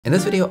In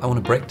this video, I want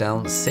to break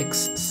down 6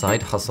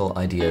 side hustle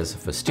ideas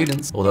for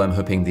students, although I'm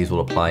hoping these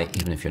will apply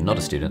even if you're not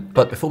a student.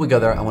 But before we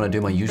go there, I want to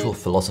do my usual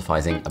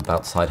philosophizing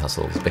about side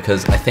hustles,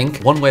 because I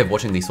think one way of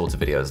watching these sorts of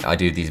videos, I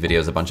do these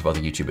videos, a bunch of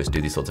other YouTubers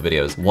do these sorts of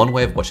videos. One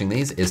way of watching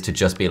these is to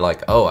just be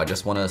like, oh, I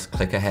just want to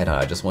click ahead.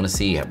 I just want to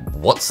see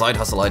what side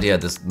hustle idea,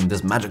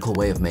 this magical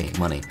way of making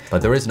money.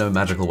 But there is no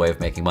magical way of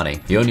making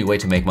money. The only way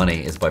to make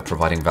money is by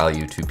providing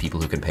value to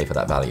people who can pay for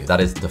that value.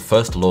 That is the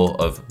first law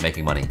of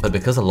making money. But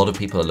because a lot of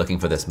people are looking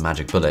for this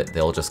magic bullet,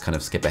 they'll just kind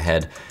of skip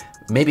ahead.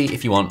 Maybe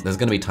if you want, there's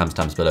going to be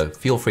timestamps below.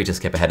 Feel free to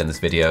skip ahead in this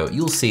video.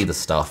 You'll see the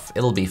stuff.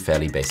 It'll be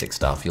fairly basic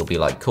stuff. You'll be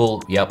like,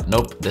 cool, yep,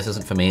 nope, this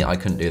isn't for me. I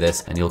couldn't do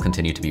this. And you'll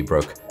continue to be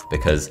broke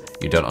because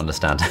you don't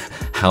understand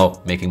how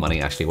making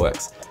money actually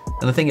works.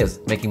 And the thing is,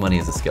 making money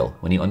is a skill.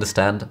 When you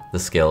understand the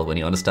skill, when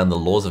you understand the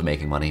laws of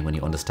making money, when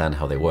you understand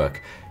how they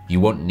work, you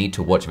won't need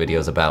to watch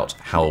videos about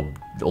how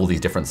all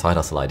these different side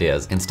hustle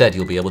ideas. Instead,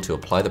 you'll be able to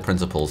apply the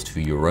principles to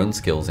your own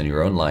skills in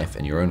your own life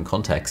and your own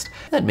context.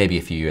 And maybe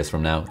a few years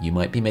from now, you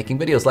might be making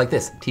videos like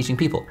this, teaching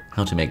people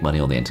how to make money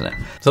on the internet.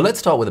 So let's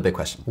start with a big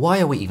question. Why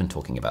are we even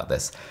talking about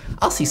this?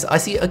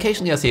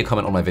 Occasionally I see a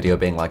comment on my video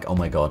being like, oh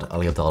my God,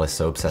 Abdaal is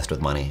so obsessed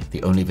with money.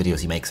 The only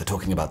videos he makes are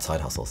talking about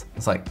side hustles.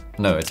 It's like,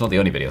 no, it's not the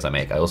only videos I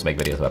make. I also make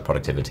videos about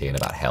productivity and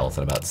about health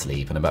and about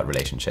sleep and about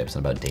relationships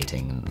and about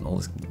dating and all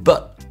this.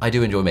 But I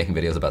do enjoy making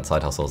videos about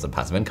side hustles and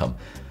passive income.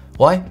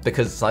 Why?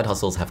 Because side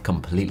hustles have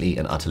completely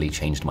and utterly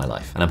changed my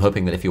life. And I'm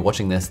hoping that if you're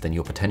watching this, then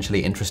you're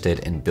potentially interested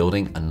in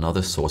building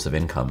another source of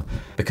income,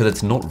 because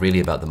it's not really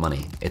about the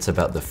money. It's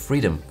about the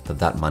freedom that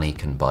that money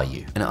can buy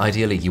you. And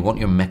ideally, you want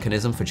your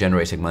mechanism for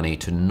generating money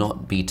to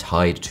not be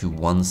tied to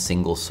one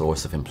single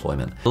source of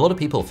employment. A lot of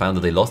people found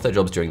that they lost their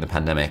jobs during the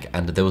pandemic,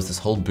 and there was this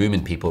whole boom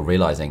in people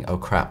realizing, oh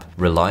crap,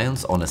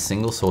 reliance on a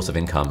single source of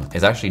income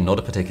is actually not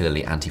a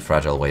particularly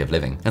anti-fragile way of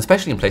living. And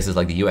especially in places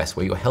like the US,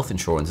 where your health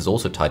insurance is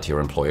also tied to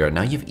your employer, and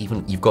now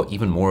you've got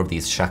even more of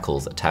these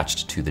shackles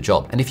attached to the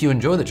job. And if you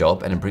enjoy the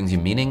job and it brings you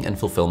meaning and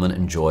fulfillment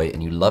and joy,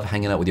 and you love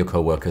hanging out with your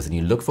coworkers and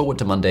you look forward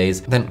to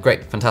Mondays, then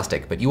great,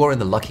 fantastic. But you are in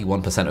the lucky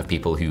 1% of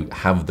people who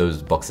have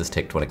those boxes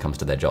ticked when it comes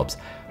to their jobs.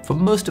 For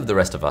most of the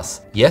rest of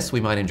us, yes,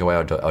 we might enjoy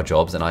our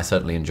jobs, and I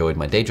certainly enjoyed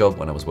my day job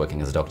when I was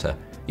working as a doctor.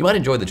 You might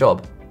enjoy the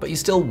job, but you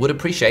still would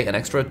appreciate an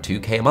extra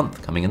 $2K a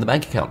month coming in the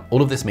bank account.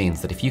 All of this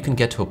means that if you can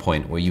get to a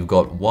point where you've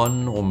got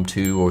 1 or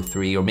 2 or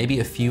 3 or maybe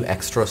a few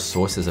extra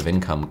sources of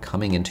income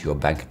coming into your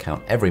bank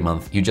account every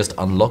month, you just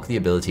unlock the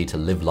ability to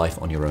live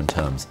life on your own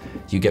terms.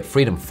 You get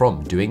freedom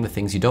from doing the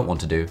things you don't want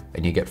to do,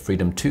 and you get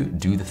freedom to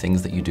do the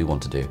things that you do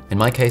want to do. In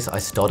my case, I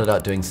started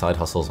out doing side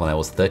hustles when I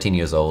was 13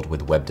 years old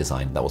with web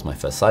design. That was my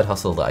first side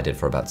hustle that I did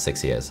for about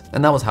 6 years.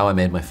 And that was how I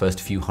made my first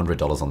few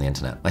 $100s on the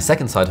internet. My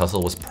second side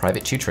hustle was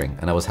private tutoring,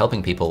 and I was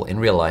helping people in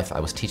real life.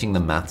 I was teaching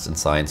them maths and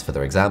science for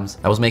their exams.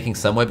 I was making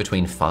somewhere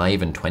between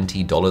 $5 and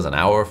 $20 an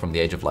hour from the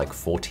age of like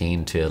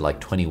 14 to like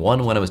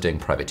 21 when I was doing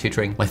private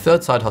tutoring. My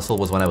third side hustle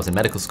was when I was in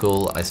medical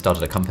school. I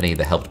started a company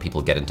that helped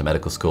people get into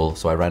medical school,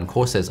 so I ran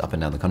courses up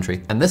and down the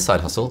country. And this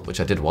side hustle, which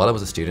I did while I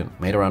was a student,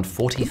 made around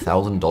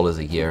 $40,000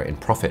 a year in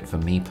profit for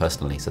me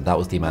personally, so that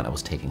was the amount I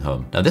was taking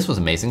home. Now this was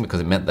amazing because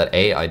it meant that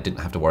A, I didn't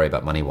have to worry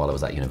about money while I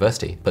was at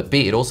university, but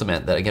B, it also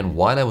meant that again,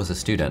 while I was a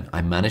student,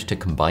 I managed to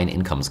combine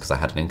incomes because I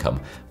had an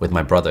income with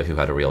my brother who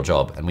had a real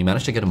job, and we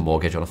managed to get a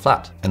mortgage on a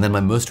flat. And then my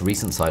most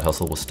recent side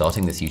hustle was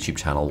starting this YouTube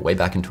channel way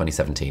back in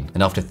 2017.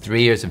 And after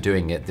 3 years of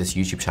doing it, this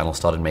YouTube channel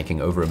started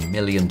making over $1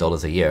 million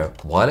a year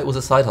while it was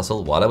a side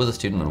hustle, while I was a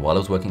student, and while I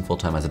was working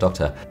full-time as a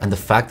doctor. And the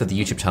fact that the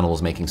YouTube channel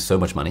was making so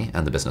much money,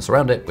 and the business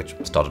around it, which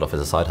started off as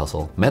a side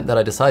hustle, meant that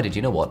I decided,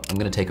 you know what, I'm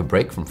gonna take a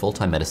break from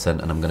full-time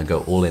medicine and I'm gonna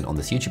go all in on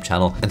this YouTube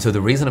channel. And so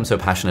the reason I'm so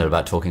passionate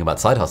about talking about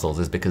side hustles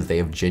is because they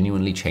have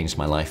genuinely changed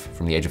my life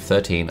from the age of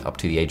 13 up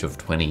to the age of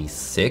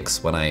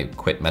 26 when I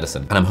quit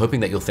medicine. And I'm hoping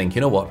that you'll think,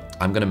 you know what,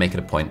 I'm gonna make it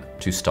a point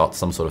to start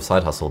some sort of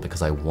side hustle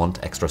because I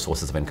want extra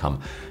sources of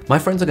income. My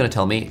friends are gonna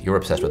tell me, you're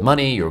obsessed with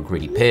money, you're a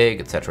greedy pig,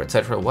 etc.,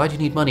 etc. Why do you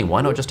need money?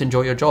 Why not just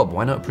enjoy your job?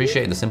 Why not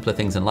appreciate the simpler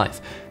things in life?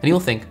 And you'll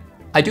think,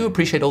 I do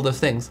appreciate all those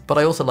things, but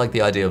I also like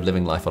the idea of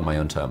living life on my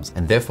own terms.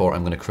 And therefore,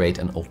 I'm going to create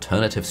an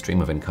alternative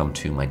stream of income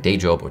to my day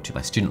job or to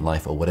my student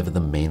life or whatever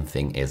the main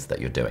thing is that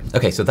you're doing.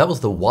 Okay, so that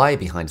was the why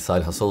behind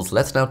side hustles.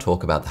 Let's now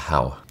talk about the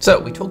how. So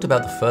we talked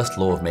about the first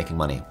law of making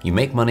money. You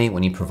make money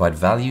when you provide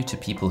value to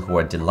people who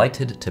are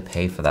delighted to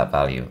pay for that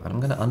value. And I'm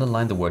going to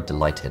underline the word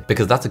delighted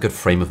because that's a good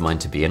frame of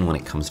mind to be in when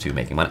it comes to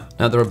making money.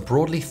 Now, there are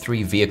broadly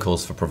 3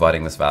 vehicles for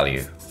providing this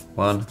value.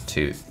 1,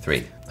 2,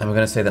 3. And we're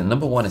going to say that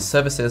number 1 is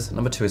services,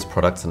 number 2 is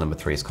products, and number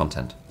 3 is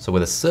content. So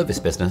with a service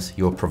business,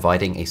 you're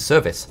providing a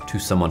service to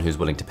someone who's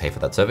willing to pay for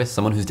that service,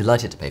 someone who's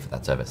delighted to pay for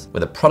that service.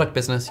 With a product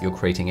business, you're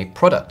creating a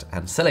product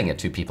and selling it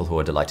to people who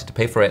are delighted to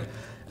pay for it.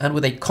 And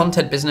with a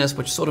content business,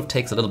 which sort of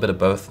takes a little bit of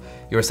both,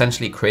 you're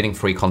essentially creating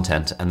free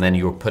content and then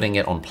you're putting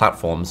it on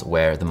platforms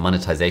where the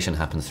monetization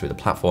happens through the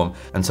platform.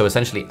 And so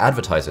essentially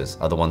advertisers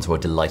are the ones who are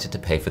delighted to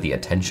pay for the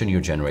attention you're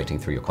generating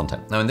through your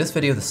content. Now in this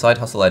video, the side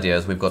hustle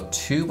ideas, we've got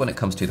 2 when it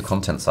comes to the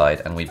content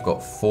side, and we've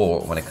got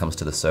 4 when it comes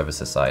to the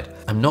services side.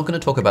 I'm not going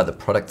to talk about the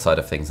product side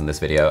of things in this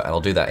video, and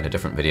I'll do that in a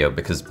different video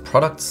because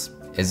products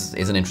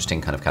is an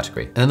interesting kind of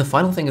category. And then the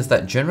final thing is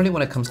that generally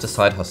when it comes to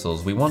side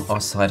hustles, we want our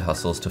side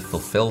hustles to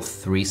fulfill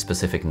 3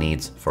 specific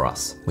needs for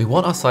us. We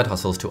want our side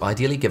hustles to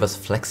ideally give us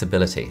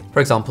flexibility. For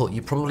example,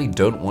 you probably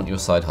don't want your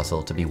side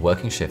hustle to be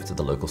working shifts at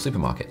the local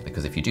supermarket,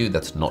 because if you do,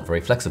 that's not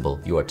very flexible.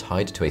 You are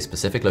tied to a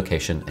specific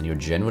location and you're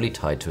generally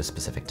tied to a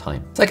specific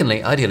time.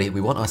 Secondly, ideally,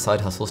 we want our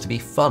side hustles to be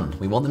fun.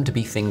 We want them to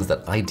be things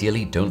that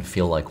ideally don't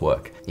feel like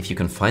work. If you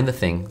can find the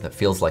thing that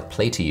feels like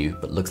play to you,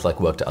 but looks like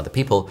work to other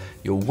people,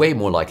 you're way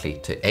more likely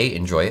to A,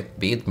 enjoy it,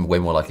 B, way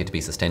more likely to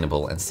be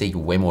sustainable, and C, you're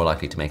way more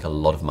likely to make a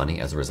lot of money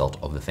as a result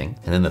of the thing.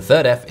 And then the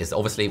third F is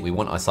obviously we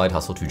want our side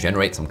hustle to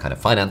generate some kind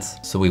of finance.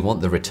 So we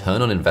want the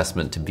return on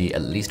investment to be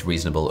at least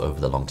reasonable over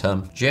the long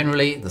term.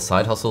 Generally, the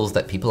side hustles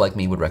that people like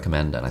me would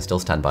recommend, and I still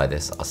stand by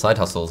this, are side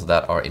hustles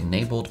that are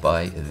enabled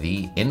by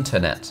the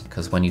internet.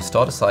 Because when you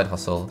start a side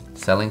hustle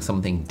selling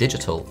something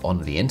digital on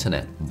the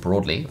internet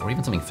broadly, or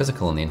even something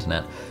physical on the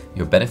internet,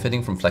 you're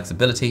benefiting from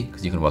flexibility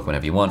because you can work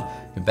whenever you want.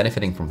 You're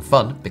benefiting from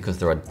fun because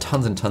there are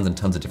tons and tons and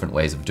tons of different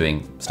ways of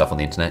doing stuff on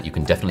the internet. You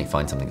can definitely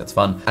find something that's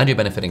fun. And you're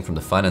benefiting from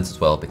the finance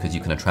as well because you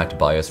can attract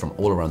buyers from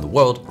all around the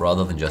world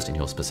rather than just in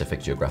your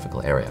specific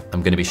geographical area.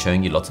 I'm going to be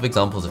showing you lots of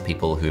examples of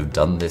people who have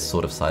done this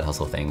sort of side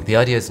hustle thing. The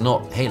idea is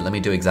not, hey, let me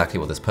do exactly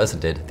what this person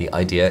did. The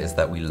idea is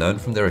that we learn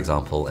from their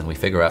example and we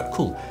figure out,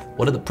 cool,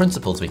 what are the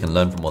principles we can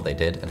learn from what they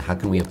did and how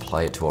can we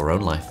apply it to our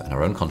own life and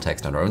our own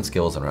context and our own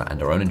skills and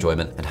our own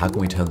enjoyment, and how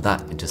can we turn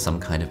that into some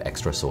kind of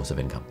extra source of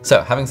income.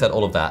 So having said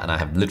all of that, and I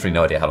have literally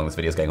no idea how long this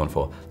video is going on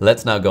for,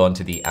 let's now go on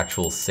to the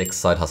actual 6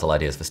 side hustle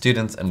ideas for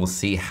students and we'll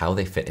see how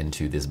they fit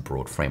into this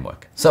broad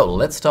framework. So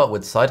let's start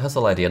with side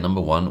hustle idea number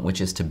 1,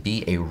 which is to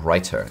be a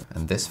writer.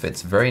 And this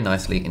fits very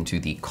nicely into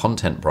the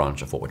content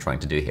branch of what we're trying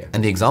to do here.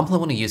 And the example I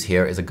want to use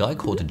here is a guy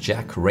called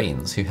Jack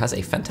Rains, who has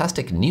a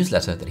fantastic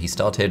newsletter that he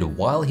started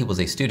while he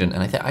was a student,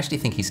 and I actually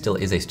think he still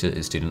is a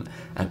student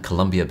at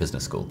Columbia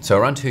Business School. So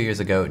around 2 years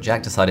ago,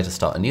 Jack decided to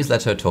start a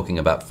newsletter talking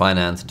about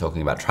finance and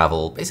talking about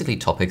travel, basically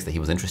topics that he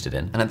was interested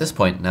in. And at this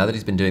point, now that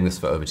he's been doing this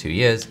for over 2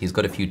 years, he's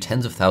got a few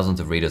tens of thousands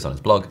of readers on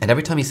his blog. And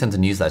every time he sends a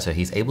newsletter,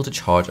 he's able to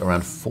charge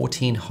around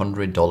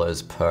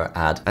 $1,400 per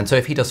ad. And so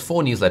if he does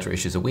 4 newsletter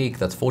issues a week,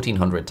 that's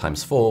 1,400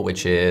 times 4,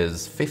 which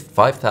is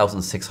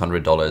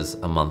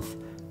 $5,600 a month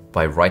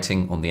by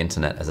writing on the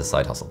internet as a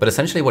side hustle. But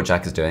essentially what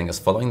Jack is doing is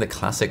following the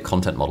classic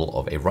content model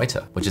of a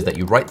writer, which is that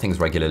you write things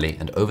regularly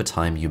and over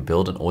time you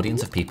build an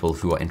audience of people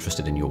who are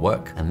interested in your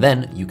work. And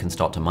then you can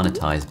start to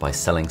monetize by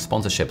selling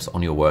sponsorships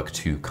on your work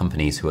to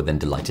companies who are then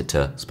delighted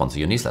to sponsor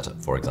your newsletter,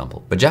 for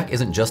example. But Jack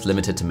isn't just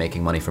limited to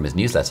making money from his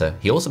newsletter.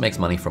 He also makes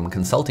money from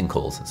consulting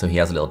calls. So he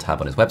has a little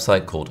tab on his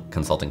website called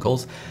Consulting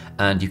Calls,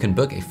 and you can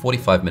book a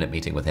 45-minute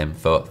meeting with him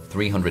for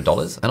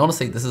 $300. And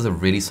honestly, this is a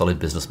really solid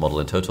business model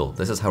in total.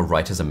 This is how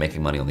writers are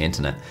making money on the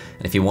internet.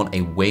 And if you want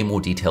a way more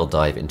detailed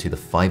dive into the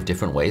 5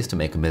 different ways to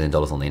make $1 million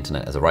on the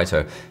internet as a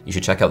writer, you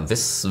should check out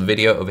this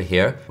video over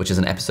here, which is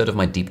an episode of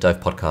my deep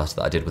dive podcast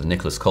that I did with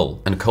Nicholas Cole.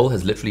 And Cole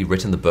has literally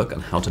written the book on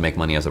how to make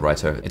money as a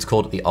writer. It's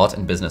called The Art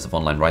and Business of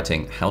Online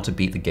Writing: How to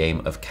Beat the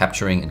Game of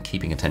Capturing and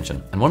Keeping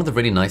Attention. And one of the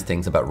really nice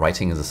things about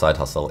writing as a side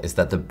hustle is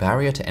that the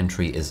barrier to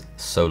entry is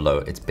so low.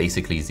 It's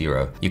basically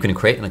 0. You can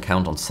create an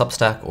account on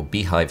Substack or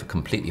Beehive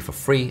completely for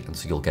free, and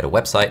so you'll get a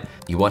website.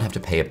 You won't have to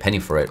pay a penny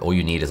for it. All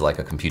you need is like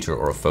a computer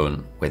or a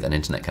phone with an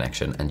internet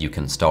connection, and you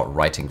can start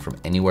writing from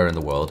anywhere in the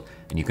world,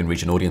 and you can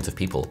reach an audience of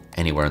people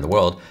anywhere in the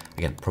world,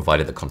 again,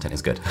 provided the content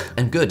is good.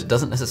 And good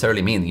doesn't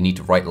necessarily mean you need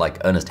to write like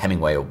Ernest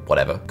Hemingway or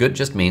whatever. Good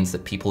just means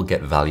that people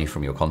get value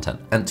from your content.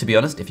 And to be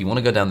honest, if you want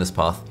to go down this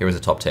path, here is a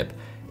top tip.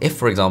 If,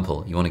 for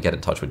example, you want to get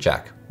in touch with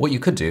Jack, what you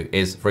could do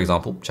is, for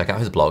example, check out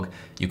his blog.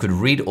 You could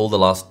read all the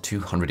last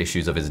 200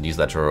 issues of his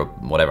newsletter or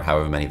whatever,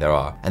 however many there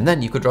are. And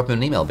then you could drop him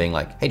an email being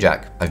like, hey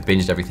Jack, I've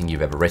binged everything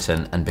you've ever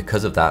written, and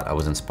because of that, I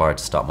was inspired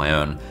to start my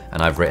own.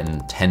 And I've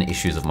written 10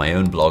 issues of my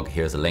own blog.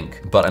 Here's a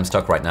link. But I'm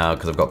stuck right now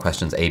because I've got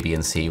questions A, B,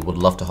 and C. Would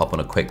love to hop on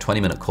a quick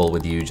 20-minute call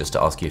with you just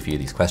to ask you a few of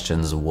these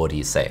questions. What do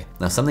you say?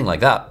 Now, something like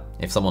that,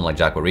 if someone like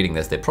Jack were reading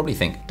this, they'd probably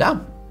think,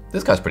 damn,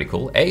 this guy's pretty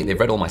cool. A, they've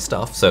read all my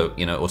stuff. So,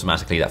 you know,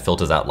 automatically that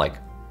filters out like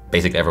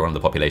basically everyone in the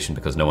population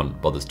because no one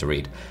bothers to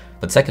read.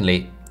 But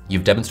secondly,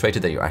 you've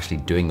demonstrated that you're actually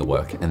doing the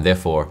work, and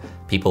therefore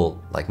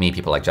people like me,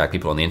 people like Jack,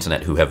 people on the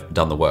internet who have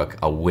done the work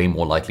are way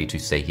more likely to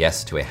say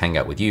yes to a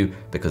hangout with you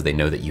because they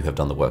know that you have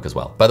done the work as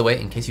well. By the way,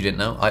 in case you didn't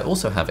know, I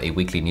also have a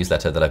weekly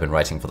newsletter that I've been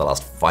writing for the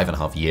last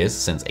 5.5 years,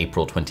 since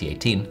April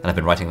 2018, and I've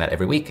been writing that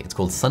every week. It's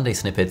called Sunday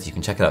Snippets. You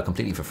can check it out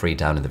completely for free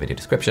down in the video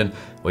description,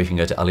 or you can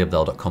go to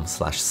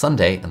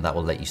aliabdaal.com/Sunday, and that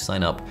will let you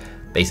sign up.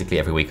 Basically,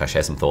 every week I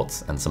share some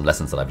thoughts and some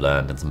lessons that I've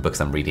learned and some books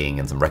I'm reading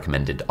and some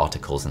recommended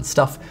articles and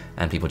stuff,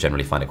 and people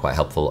generally find it quite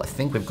helpful. I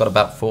think we've got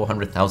about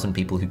 400,000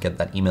 people who get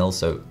that email,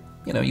 so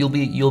you know, you'll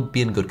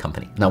be in good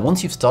company. Now,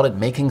 once you've started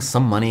making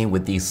some money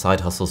with these side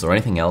hustles or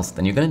anything else,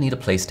 then you're gonna need a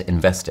place to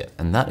invest it.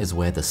 And that is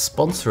where the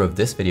sponsor of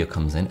this video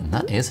comes in, and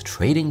that is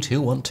Trading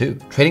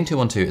 212. Trading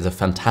 212 is a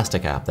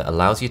fantastic app that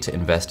allows you to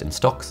invest in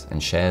stocks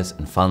and shares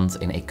and funds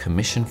in a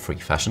commission-free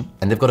fashion.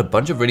 And they've got a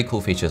bunch of really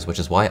cool features, which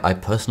is why I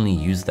personally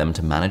use them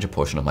to manage a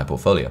portion of my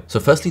portfolio. So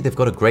firstly, they've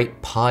got a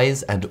great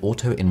pies and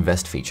auto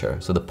invest feature.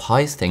 So the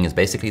pies thing is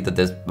basically that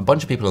there's a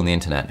bunch of people on the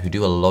internet who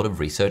do a lot of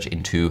research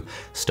into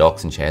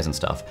stocks and shares and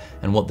stuff.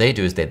 And what they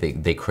do is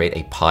they create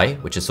a pie,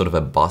 which is sort of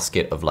a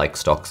basket of like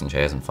stocks and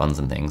shares and funds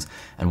and things.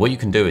 And what you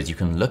can do is you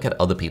can look at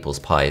other people's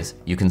pies,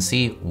 you can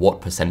see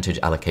what percentage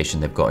allocation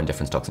they've got in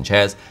different stocks and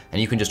shares,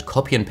 and you can just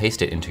copy and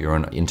paste it into your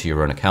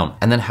own account.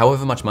 And then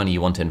however much money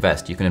you want to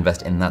invest, you can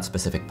invest in that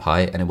specific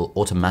pie and it will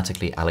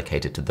automatically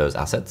allocate it to those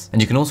assets.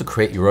 And you can also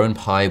create your own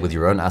pie with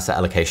your own asset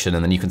allocation,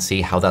 and then you can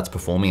see how that's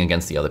performing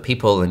against the other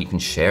people, and you can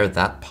share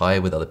that pie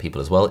with other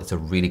people as well. It's a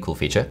really cool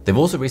feature. They've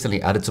also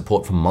recently added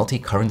support for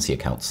multi-currency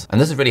accounts.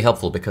 And this is really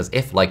helpful because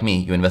if, like me,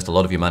 you invest a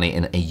lot of your money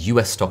in a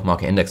US stock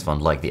market index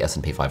fund like the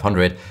S&P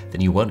 500,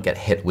 then you won't get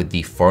hit with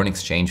the foreign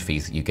exchange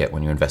fees that you get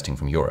when you're investing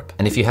from Europe.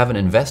 And if you have an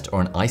Invest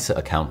or an ISA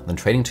account, then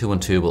Trading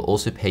 212 will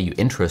also pay you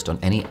interest on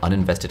any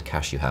uninvested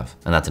cash you have.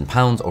 And that's in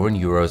pounds or in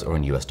euros or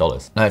in US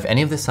dollars. Now, if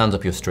any of this sounds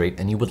up your street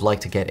and you would like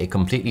to get a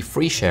completely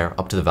free share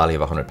up to the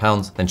value of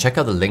 £100, then check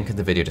out the link in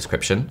the video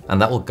description,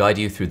 and that will guide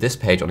you through this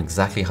page on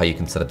exactly how you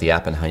can set up the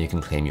app and how you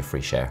can claim your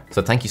free share.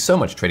 So thank you so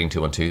much, Trading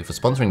 212, for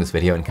sponsoring this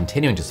video and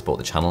continuing to support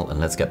the channel, and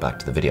let's get back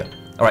to the video.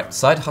 All right,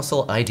 side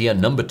hustle idea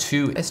number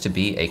 2 is to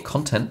be a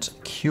content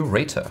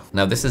curator.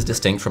 Now, this is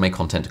distinct from a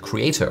content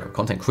creator.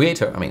 Content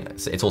creator, I mean,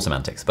 it's all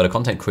semantics, but a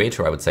content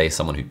creator, I would say, is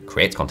someone who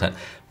creates content,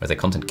 whereas a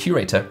content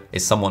curator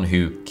is someone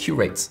who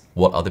curates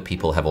what other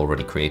people have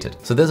already created.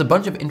 So there's a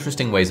bunch of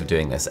interesting ways of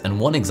doing this, and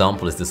one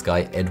example is this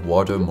guy,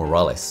 Eduardo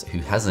Morales, who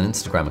has an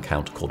Instagram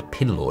account called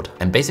Pinlord,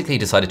 and basically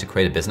decided to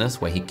create a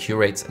business where he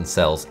curates and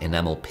sells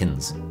enamel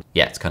pins.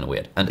 Yeah, it's kind of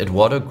weird. And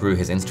Eduardo grew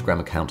his Instagram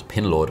account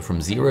Pinlord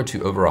from 0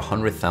 to over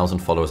 100,000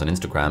 followers on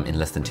Instagram in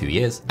less than 2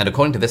 years. And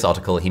according to this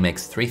article, he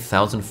makes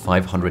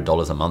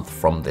 $3,500 a month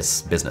from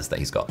this business that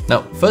he's got.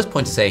 Now, first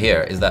point to say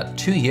here is that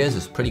 2 years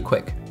is pretty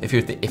quick. If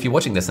you're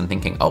watching this and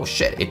thinking, oh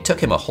shit, it took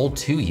him a whole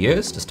 2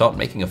 years to start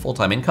making a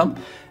full-time income,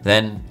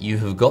 then you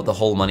have got the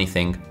whole money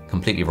thing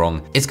completely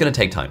wrong. It's gonna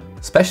take time,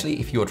 especially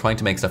if you're trying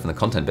to make stuff in the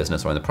content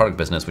business or in the product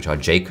business, which are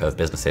J-curve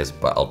businesses,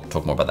 but I'll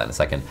talk more about that in a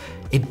second.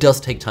 It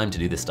does take time to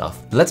do this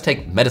stuff. Let's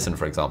take medicine,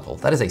 for example.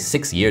 That is a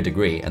 6-year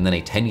degree and then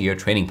a 10-year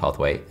training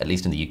pathway, at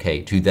least in the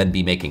UK, to then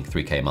be making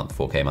 3K a month,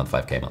 4K a month,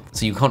 5K a month.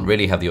 So you can't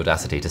really have the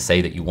audacity to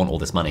say that you want all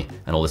this money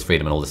and all this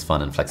freedom and all this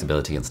fun and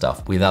flexibility and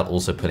stuff without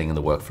also putting in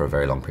the work for a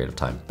very long period of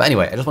time. But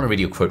anyway, I just want to read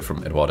you a quote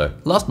from Eduardo.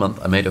 Last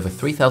month, I made over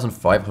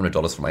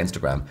 $3,500 from my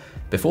Instagram.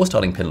 Before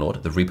starting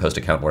Pinlord, the repost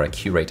account where I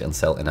curate and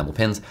sell enamel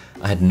pins,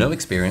 I had no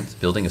experience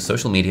building a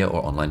social media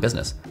or online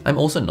business. I'm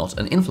also not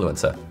an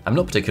influencer. I'm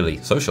not particularly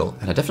social,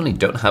 and I definitely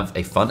don't have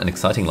a fun and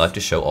exciting life to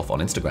show off on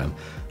Instagram.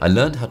 I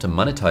learned how to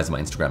monetize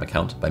my Instagram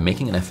account by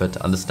making an effort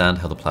to understand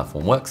how the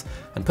platform works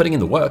and putting in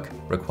the work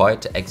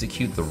required to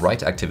execute the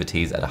right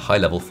activities at a high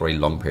level for a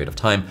long period of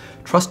time.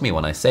 Trust me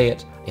when I say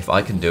it, if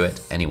I can do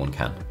it, anyone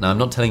can. Now, I'm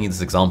not telling you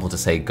this example to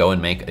say go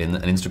and make an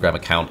Instagram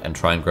account and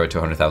try and grow to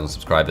 100,000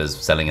 subscribers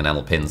selling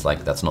enamel pins.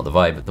 Like, that's not the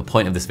vibe. The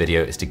point of this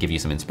video is to give you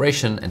some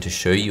inspiration and to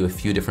show you a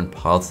few different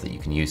paths that you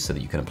can use so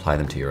that you can apply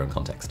them to your own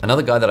context.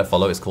 Another guy that I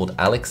follow is called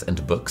Alex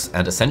and Books,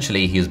 and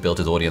essentially he has built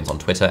his audience on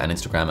Twitter and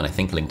Instagram and I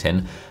think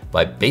LinkedIn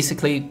by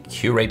basically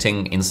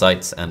curating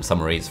insights and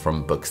summaries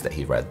from books that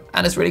he read.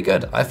 And it's really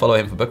good. I follow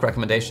him for book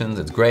recommendations.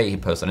 It's great. He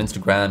posts on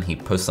Instagram. He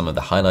posts some of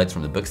the highlights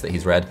from the books that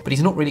he's read, but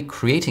he's not really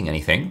creating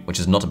anything, which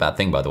is not a bad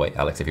thing, by the way,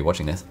 Alex, if you're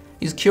watching this.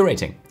 He's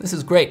curating. This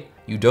is great.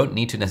 You don't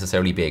need to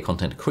necessarily be a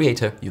content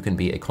creator, you can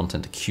be a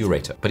content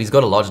curator. But he's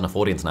got a large enough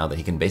audience now that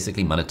he can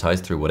basically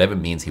monetize through whatever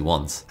means he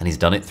wants, and he's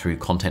done it through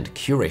content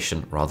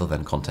curation rather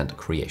than content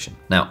creation.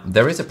 Now,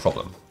 there is a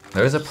problem.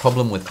 There is a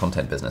problem with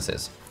content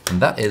businesses,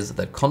 and that is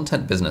that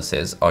content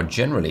businesses are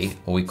generally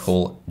what we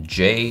call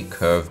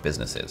J-curve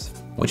businesses,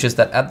 which is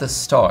that at the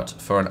start,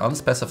 for an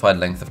unspecified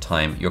length of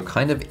time, you're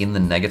kind of in the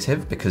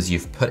negative because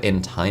you've put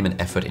in time and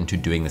effort into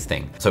doing this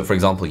thing. So for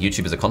example,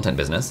 YouTube is a content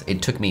business.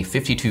 It took me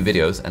 52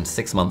 videos and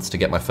 6 months to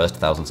get my first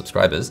 1,000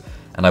 subscribers,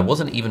 and I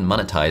wasn't even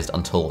monetized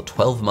until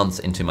 12 months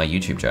into my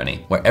YouTube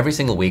journey, where every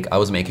single week I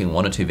was making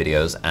 1 or 2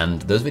 videos,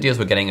 and those videos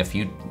were getting a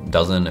few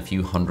dozen, a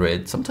few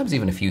hundred, sometimes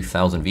even a few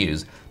thousand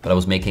views, but I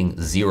was making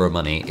 0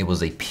 money. It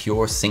was a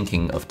pure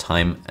sinking of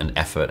time and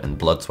effort and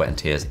blood, sweat, and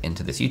tears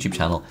into this YouTube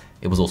channel.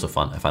 It was also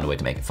fun. I found a way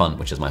to make it fun,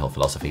 which is my whole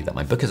philosophy that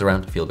my book is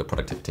around, Feel Good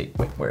Productivity.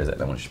 Wait, where is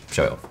it? I want to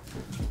show it off.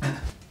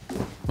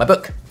 My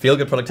book, Feel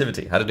Good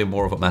Productivity, How to Do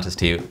More of What Matters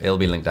to You. It'll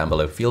be linked down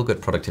below,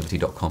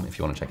 feelgoodproductivity.com if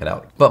you want to check it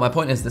out. But my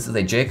point is, this is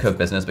a J-curve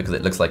business because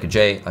it looks like a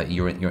J.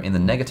 You're in the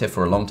negative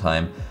for a long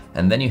time,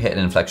 and then you hit an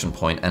inflection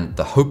point, and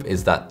the hope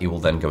is that you will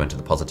then go into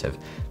the positive.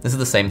 This is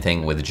the same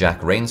thing with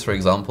Jack Rains, for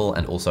example,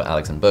 and also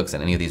Alex and Books,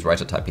 and any of these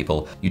writer type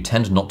people. You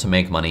tend not to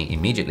make money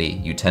immediately.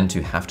 You tend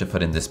to have to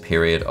put in this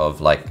period of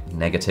like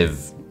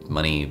negative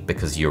money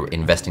because you're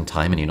investing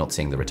time and you're not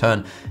seeing the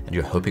return, and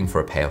you're hoping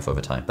for a payoff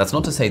over time. That's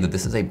not to say that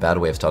this is a bad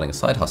way of starting a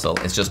side hustle.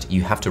 It's just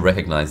you have to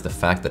recognize the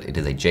fact that it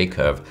is a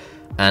J-curve.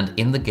 And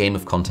in the game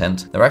of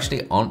content, there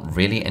actually aren't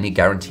really any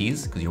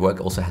guarantees, because your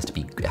work also has to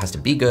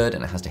be good,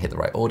 and it has to hit the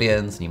right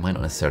audience, and you might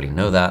not necessarily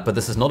know that. But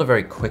this is not a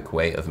very quick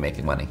way of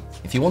making money.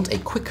 If you want a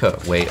quicker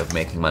way of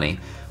making money,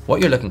 what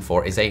you're looking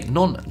for is a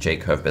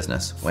non-J-curve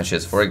business, which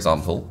is, for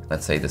example,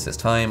 let's say this is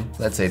time,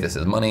 let's say this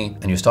is money,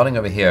 and you're starting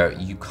over here.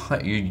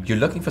 You're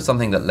looking for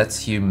something that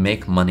lets you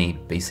make money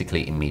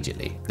basically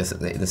immediately. This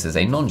is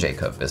a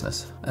non-J-curve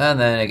business, and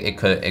then it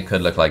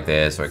could look like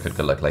this, or it could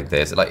look like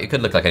this. It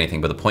could look like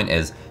anything, but the point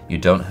is you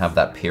don't have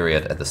that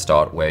period at the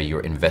start where you're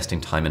investing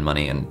time and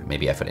money and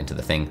maybe effort into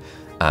the thing,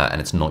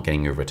 and it's not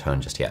getting you a return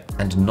just yet.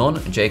 And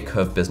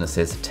non-J-curve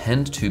businesses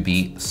tend to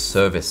be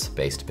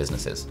service-based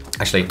businesses.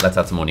 Actually, let's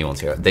add some more nuance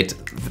here.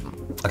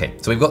 Okay,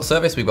 so we've got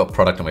service, we've got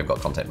product, and we've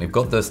got content. We've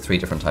got those three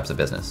different types of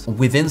business.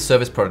 Within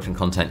service, product, and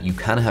content, you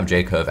can have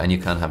J-curve and you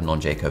can have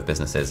non-J-curve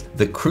businesses.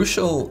 The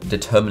crucial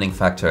determining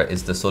factor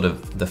is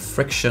the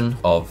friction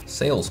of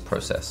sales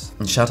process.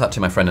 And shout out to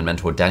my friend and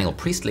mentor, Daniel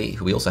Priestley,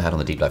 who we also had on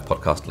the Deep Dive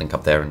podcast, link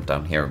up there and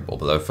down here or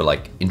below, for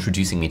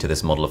introducing me to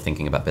this model of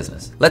thinking about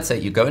business. Let's say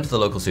you go into the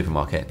local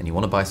supermarket and you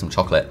want to buy some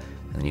chocolate,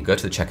 and then you go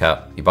to the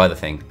checkout, you buy the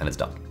thing, and it's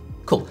done.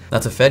 Cool.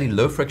 That's a fairly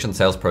low friction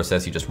sales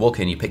process. You just walk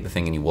in, you pick the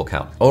thing, and you walk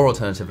out. Or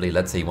alternatively,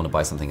 let's say you want to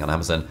buy something on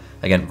Amazon.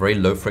 Again, very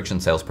low friction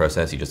sales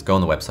process. You just go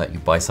on the website, you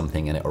buy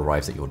something, and it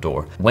arrives at your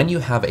door. When you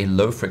have a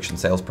low friction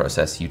sales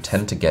process, you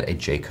tend to get a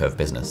J-curve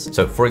business.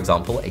 So for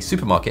example, a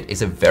supermarket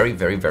is a very,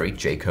 very, very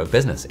J-curve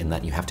business in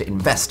that you have to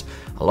invest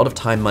a lot of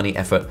time, money,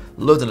 effort,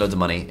 loads and loads of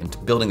money into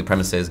building the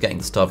premises, getting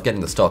the stuff,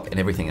 getting the stock, and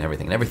everything.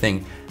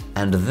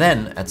 And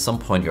then at some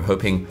point, you're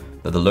hoping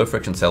that the low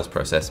friction sales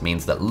process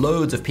means that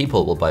loads of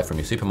people will buy from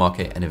your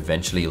supermarket, and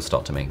eventually you'll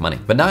start to make money.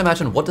 But now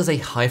imagine, what does a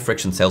high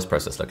friction sales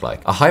process look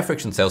like? A high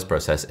friction sales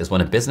process is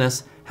when a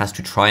business has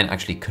to try and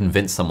actually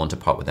convince someone to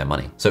part with their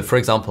money. So for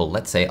example,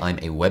 let's say I'm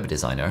a web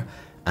designer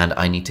and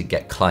I need to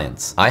get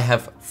clients. I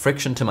have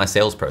friction to my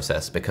sales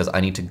process because I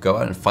need to go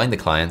out and find the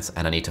clients,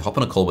 and I need to hop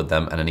on a call with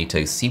them, and I need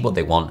to see what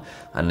they want,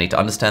 and I need to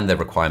understand their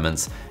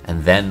requirements.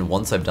 And then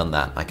once I've done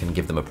that, I can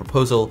give them a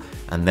proposal,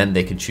 and then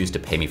they can choose to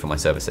pay me for my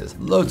services.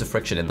 Loads of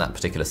friction in that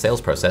particular sales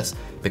process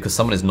because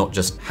someone is not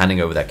just handing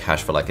over their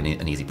cash for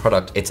an easy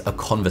product, it's a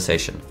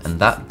conversation. And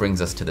that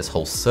brings us to this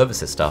whole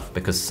services stuff,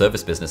 because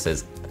service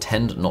businesses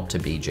tend not to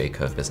be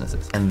J-curve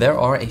businesses. And there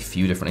are a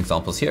few different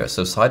examples here.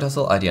 So side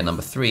hustle idea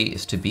number 3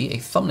 is to be a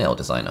thumbnail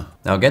designer.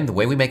 Now again, the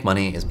way we make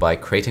money is by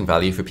creating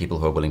value for people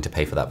who are willing to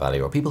pay for that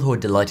value, or people who are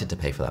delighted to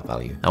pay for that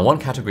value. Now one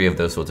category of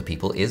those sorts of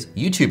people is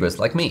YouTubers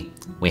like me.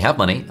 We have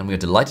money and we are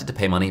delighted to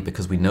pay money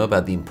because we know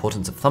about the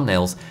importance of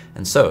thumbnails.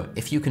 And so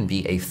if you can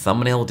be a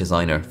thumbnail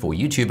designer for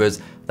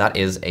YouTubers, that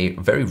is a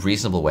very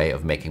reasonable way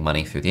of making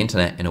money through the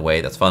internet in a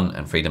way that's fun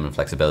and freedom and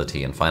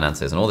flexibility and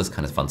finances and all this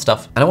kind of fun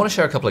stuff. And I want to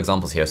share a couple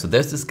examples here. So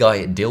there's this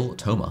guy, Dil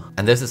Toma,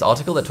 and there's this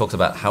article that talks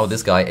about how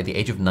this guy at the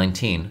age of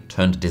 19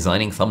 turned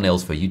designing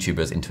thumbnails for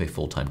YouTubers into a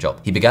full-time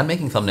job. He began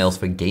making thumbnails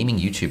for gaming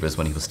YouTubers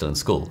when he was still in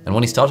school. And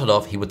when he started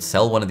off, he would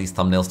sell one of these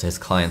thumbnails to his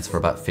clients for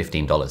about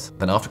 $15.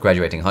 Then after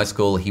graduating high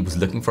school, he was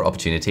looking for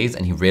opportunities,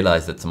 and he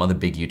realized that some other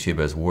big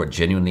YouTubers were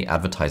genuinely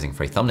advertising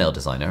for a thumbnail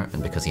designer.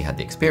 And because he had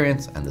the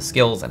experience and the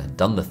skills and had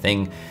done the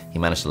thing, he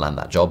managed to land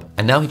that job.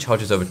 And now he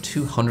charges over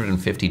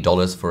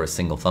 $250 for a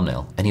single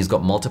thumbnail. And he's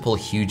got multiple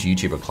huge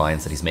YouTuber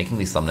clients that he's making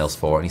these thumbnails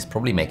for, and he's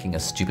probably making a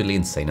stupidly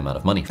insane amount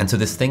of money. And so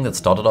this thing that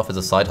started off as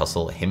a side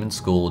hustle, him in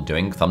school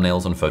doing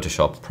thumbnails on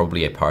Photoshop,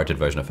 probably a pirated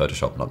version of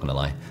Photoshop, not gonna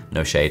lie,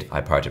 no shade,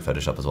 I pirated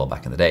Photoshop as well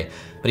back in the day,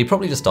 but he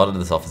probably just started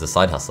this off as a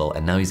side hustle,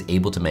 and now he's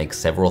able to make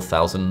several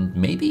thousand,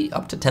 maybe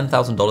up to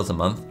 $10,000 a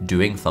month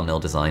doing thumbnail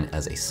design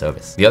as a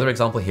service. The other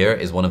example here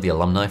is one of the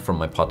alumni from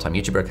my part-time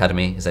YouTuber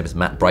academy. His name is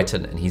Matt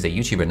Brighton, and he's a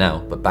YouTuber now,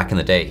 but back in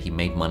the day, he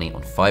made money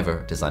on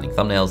Fiverr designing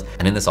thumbnails.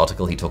 And in this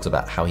article, he talks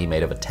about how he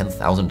made over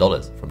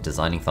 $10,000 from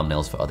designing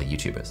thumbnails for other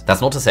YouTubers.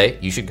 That's not to say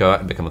you should go out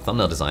and become a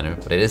thumbnail designer,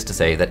 but it is to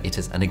say that it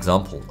is an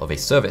example of a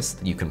service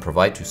that you can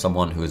provide to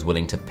someone who is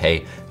willing to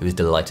pay, who is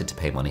delighted to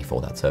pay money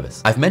for that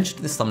service. I've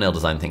mentioned this thumbnail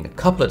design thing a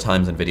couple of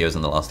times in videos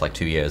in the last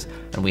 2 years,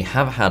 and we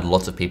have had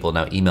lots of people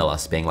now email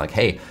us being like,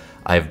 hey,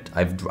 I've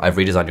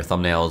redesigned your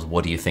thumbnails.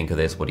 What do you think of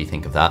this? What do you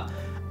think of that?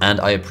 And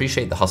I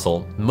appreciate the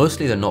hustle.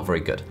 Mostly they're not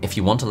very good. If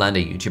you want to land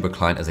a YouTuber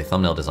client as a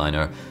thumbnail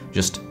designer,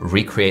 just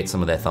recreate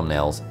some of their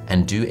thumbnails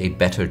and do a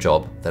better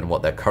job than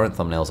what their current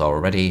thumbnails are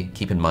already.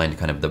 Keep in mind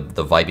kind of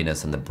the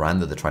vibiness and the brand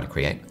that they're trying to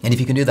create. And if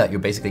you can do that, you're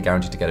basically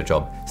guaranteed to get a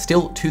job.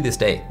 Still to this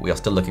day, we are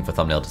still looking for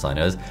thumbnail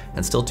designers.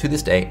 And still to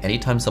this day,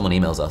 anytime someone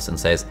emails us and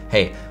says,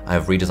 hey, I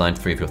have redesigned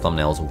 3 of your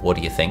thumbnails, what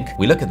do you think?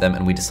 We look at them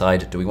and we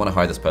decide, do we want to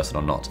hire this person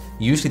or not?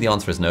 Usually the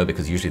answer is no,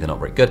 because usually they're not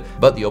very good,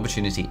 but the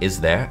opportunity is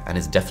there and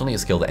it's definitely a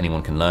skill that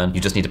anyone can learn.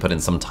 You just need to put in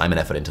some time and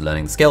effort into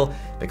learning the skill,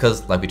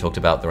 because like we talked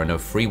about, there are no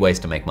free ways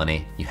to make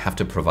money. You have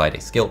to provide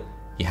a skill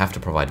You have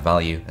to provide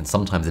value, and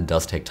sometimes it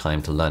does take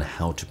time to learn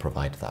how to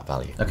provide that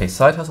value. Okay,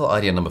 side hustle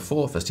idea number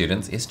 4 for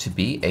students is to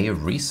be a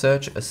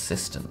research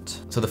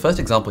assistant. So the first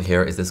example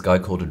here is this guy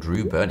called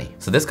Drew Burney.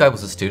 So this guy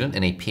was a student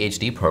in a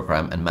PhD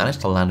program and managed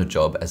to land a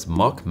job as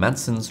Mark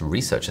Manson's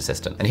research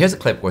assistant. And here's a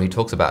clip where he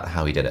talks about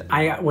how he did it.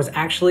 I was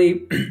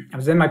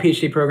in my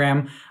PhD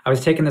program. I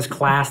was taking this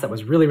class that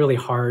was really, really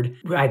hard.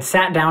 I'd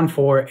sat down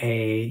for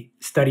a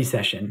study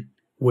session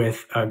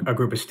with a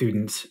group of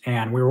students,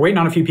 and we were waiting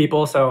on a few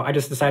people, so I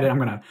just decided I'm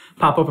gonna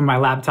pop open my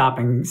laptop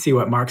and see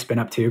what Mark's been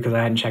up to, because I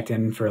hadn't checked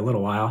in for a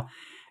little while.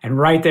 And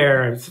right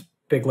there, it's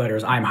big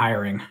letters, "I'm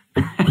hiring."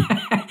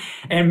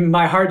 And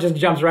my heart just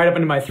jumps right up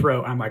into my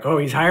throat. I'm like, oh,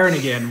 he's hiring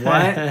again,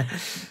 what?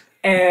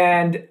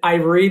 And I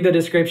read the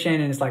description,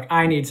 and it's like,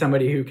 I need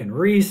somebody who can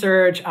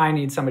research, I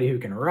need somebody who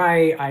can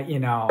write, I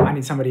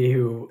need somebody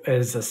who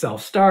is a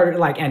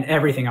self-starter, and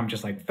everything. I'm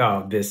just like,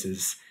 oh, this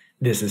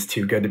is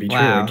too good to be true.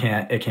 Wow.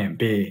 It can't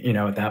be,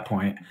 at that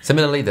point.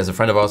 Similarly, there's a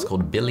friend of ours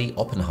called Billy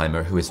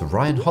Oppenheimer, who is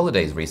Ryan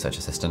Holiday's research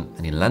assistant,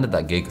 and he landed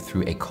that gig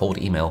through a cold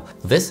email.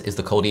 This is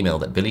the cold email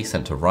that Billy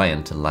sent to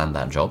Ryan to land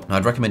that job. Now,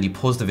 I'd recommend you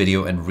pause the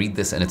video and read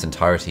this in its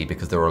entirety,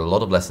 because there are a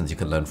lot of lessons you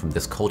can learn from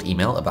this cold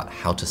email about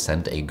how to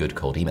send a good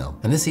cold email.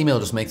 And this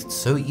email just makes it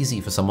so easy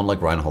for someone like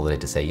Ryan Holiday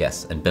to say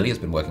yes. And Billy has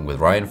been working with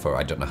Ryan for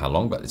I don't know how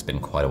long, but it's been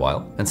quite a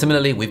while. And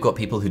similarly, we've got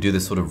people who do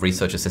this sort of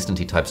research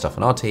assistant-y type stuff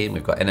on our team.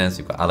 We've got Ines,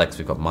 we've got Alex,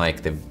 we've got Mike.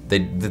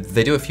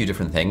 They do a few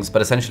different things,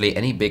 but essentially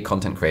any big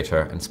content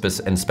creator, and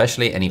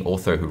especially any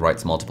author who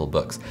writes multiple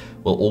books,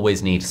 will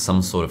always need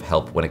some sort of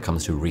help when it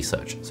comes to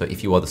research. So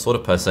if you are the sort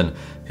of person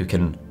who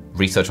can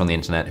research on the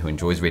internet, who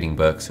enjoys reading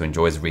books, who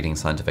enjoys reading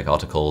scientific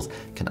articles,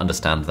 can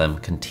understand them,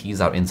 can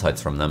tease out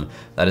insights from them,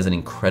 that is an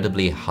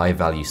incredibly high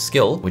value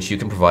skill, which you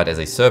can provide as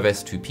a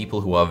service to people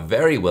who are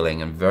very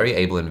willing and very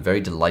able and very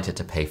delighted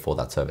to pay for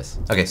that service.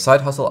 Okay, side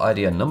hustle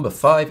idea number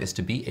 5 is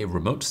to be a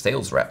remote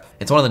sales rep.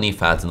 It's one of the new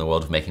fads in the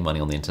world of making money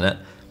on the internet,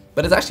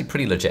 but it's actually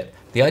pretty legit.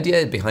 The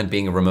idea behind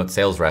being a remote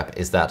sales rep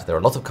is that there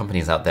are lots of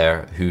companies out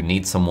there who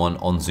need someone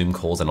on Zoom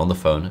calls and on the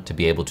phone to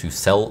be able to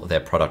sell their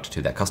product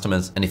to their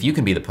customers. And if you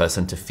can be the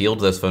person to field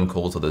those phone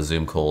calls or those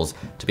Zoom calls,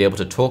 to be able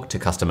to talk to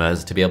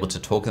customers, to be able to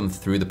talk them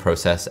through the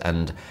process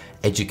and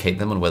educate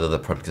them on whether the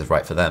product is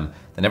right for them,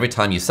 then every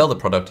time you sell the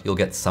product, you'll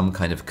get some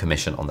kind of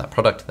commission on that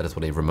product. That is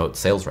what a remote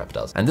sales rep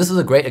does. And this is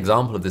a great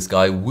example of this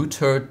guy,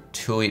 Wouter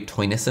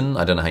Toynissen,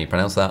 I don't know how you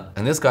pronounce that.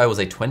 And this guy was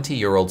a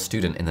 20-year-old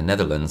student in the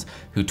Netherlands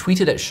who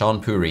tweeted at Sean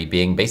Puri,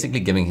 basically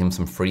giving him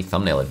some free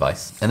thumbnail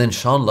advice. And then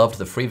Sean loved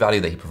the free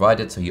value that he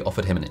provided, so he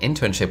offered him an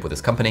internship with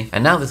his company.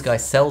 And now this guy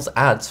sells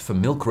ads for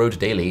Milk Road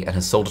Daily and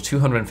has sold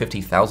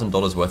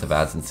 $250,000 worth of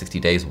ads in 60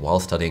 days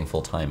while studying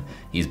full time.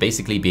 He's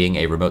basically being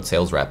a remote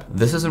sales rep.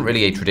 This isn't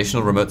really a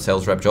traditional remote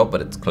sales rep job,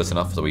 but it's close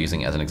enough, so we're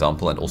using it as an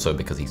example, and also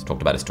because he's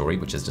talked about his story,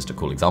 which is just a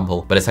cool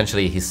example. But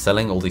essentially, he's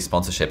selling all these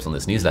sponsorships on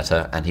this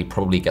newsletter, and he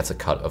probably gets a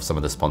cut of some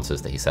of the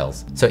sponsors that he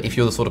sells. So if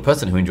you're the sort of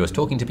person who enjoys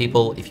talking to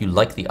people, if you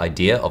like the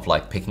idea of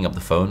picking up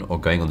the phone or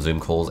going on Zoom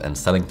calls and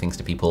selling things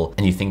to people,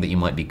 and you think that you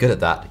might be good at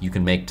that, you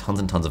can make tons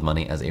and tons of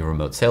money as a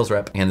remote sales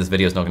rep. And this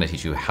video is not going to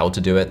teach you how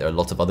to do it. There are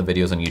lots of other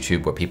videos on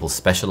YouTube where people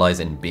specialize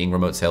in being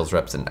remote sales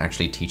reps and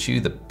actually teach you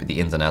the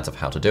ins and outs of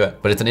how to do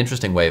it. But it's an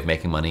interesting way of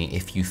making money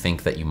if you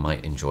think that you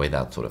might enjoy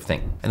that sort of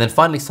thing. And then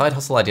finally, side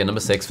hustle idea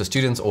number 6 for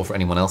students or for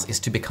anyone else is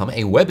to become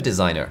a web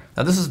designer.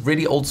 Now this is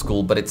really old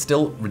school, but it's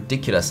still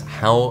ridiculous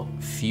how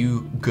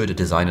few good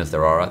designers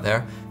there are out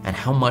there, and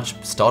how much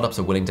startups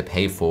are willing to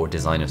pay for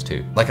designers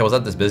too. I was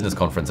at this business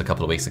conference a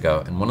couple of weeks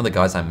ago, and one of the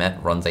guys I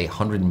met runs a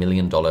 $100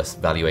 million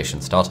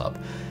valuation startup.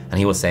 And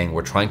he was saying,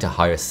 we're trying to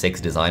hire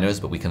 6 designers,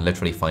 but we can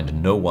literally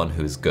find no one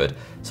who's good.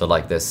 So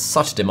there's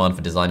such demand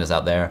for designers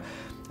out there.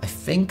 I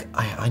think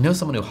I know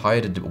someone who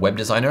hired a web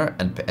designer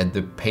and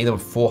they pay them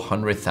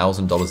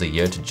 $400,000 a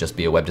year to just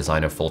be a web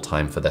designer full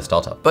time for their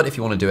startup. But if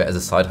you want to do it as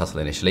a side hustle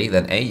initially,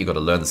 then A, you got to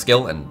learn the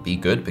skill and be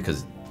good,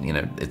 because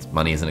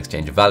money is an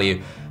exchange of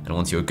value. And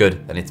once you're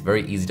good, then it's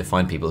very easy to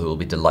find people who will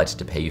be delighted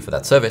to pay you for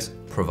that service,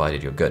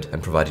 provided you're good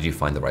and provided you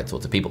find the right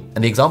sorts of people.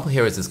 And the example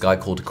here is this guy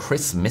called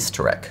Chris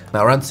Misterek.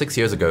 Now, around 6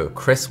 years ago,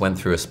 Chris went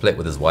through a split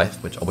with his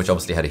wife, which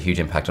obviously had a huge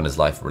impact on his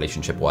life,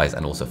 relationship-wise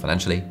and also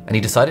financially. And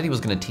he decided he was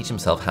going to teach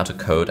himself how to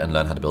code and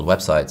learn how to build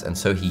websites. And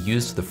so he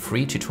used the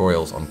free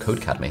tutorials on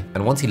Codecademy.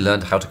 And once he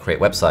learned how to create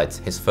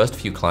websites, his first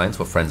few clients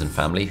were friends and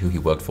family who he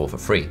worked for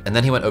free. And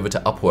then he went over to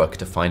Upwork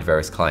to find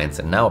various clients.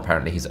 And now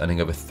apparently he's earning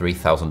over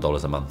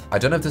 $3,000 a month. I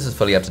don't know if this is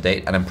fully up to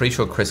date, and I'm pretty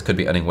sure Chris could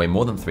be earning way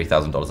more than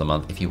 $3,000 a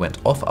month if he went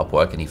off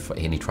Upwork and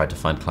he tried to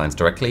find clients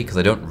directly, because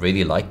I don't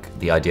really like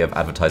the idea of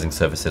advertising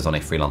services on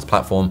a freelance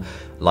platform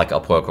like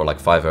Upwork or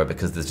like Fiverr,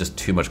 because there's just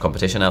too much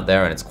competition out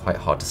there and it's quite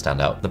hard to stand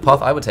out. The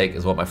path I would take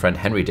is what my friend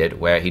Henry did,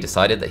 where he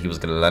decided that he was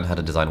going to learn how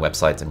to design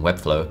websites in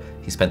Webflow.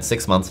 He spent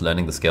 6 months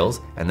learning the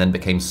skills and then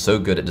became so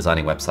good at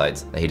designing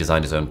websites that he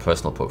designed his own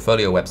personal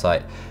portfolio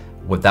website.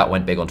 That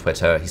went big on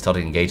Twitter. He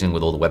started engaging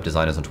with all the web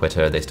designers on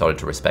Twitter. They started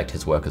to respect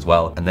his work as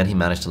well. And then he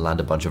managed to land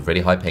a bunch of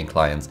really high-paying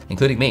clients,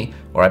 including me,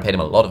 where I paid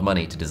him a lot of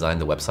money to design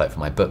the website for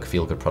my book,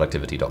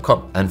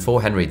 feelgoodproductivity.com. And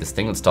for Henry, this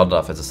thing that started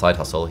off as a side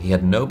hustle, he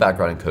had no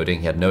background in coding,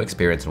 he had no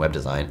experience in web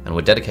design, and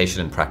with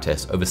dedication and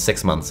practice, over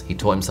 6 months, he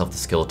taught himself the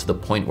skill to the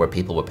point where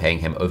people were paying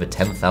him over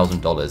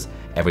 $10,000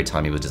 every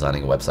time he was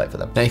designing a website for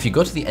them. Now, if you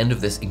got to the end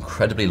of this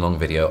incredibly long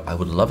video, I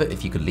would love it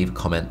if you could leave a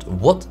comment.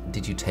 What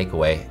did you take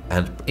away?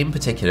 And in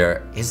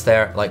particular, is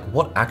there, like,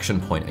 what action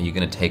point are you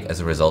going to take as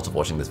a result of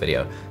watching this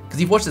video?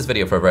 Because you've watched this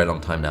video for a very long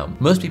time now.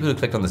 Most people who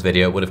clicked on this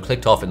video would have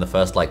clicked off in the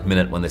first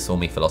minute when they saw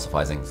me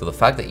philosophizing. So the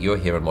fact that you're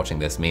here and watching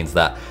this means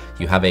that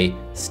you have a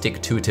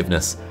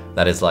stick-to-itiveness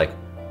that is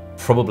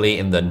probably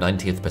in the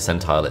 90th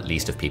percentile at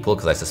least of people,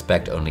 because I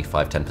suspect only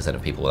 5–10%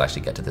 of people will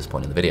actually get to this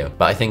point in the video.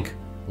 But I think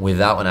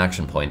without an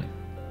action point,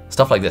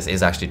 stuff like this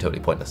is actually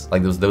totally pointless.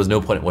 There was no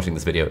point in watching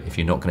this video if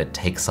you're not going to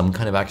take some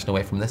kind of action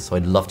away from this. So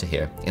I'd love to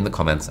hear in the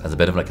comments, as a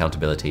bit of an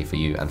accountability for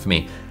you and for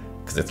me,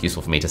 because it's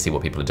useful for me to see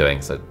what people are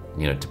doing. So,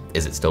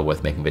 is it still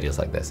worth making videos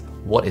like this?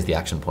 What is the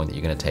action point that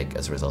you're going to take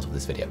as a result of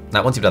this video?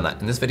 Now, once you've done that,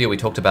 in this video, we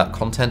talked about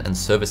content and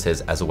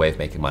services as a way of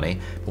making money,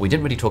 but we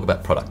didn't really talk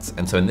about products.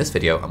 And so in this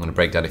video, I'm going to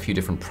break down a few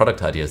different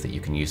product ideas that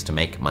you can use to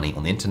make money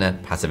on the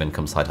internet, passive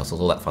income, side hustles,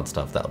 all that fun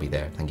stuff. That'll be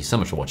there. Thank you so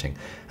much for watching,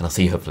 and I'll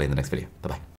see you hopefully in the next video. Bye-bye.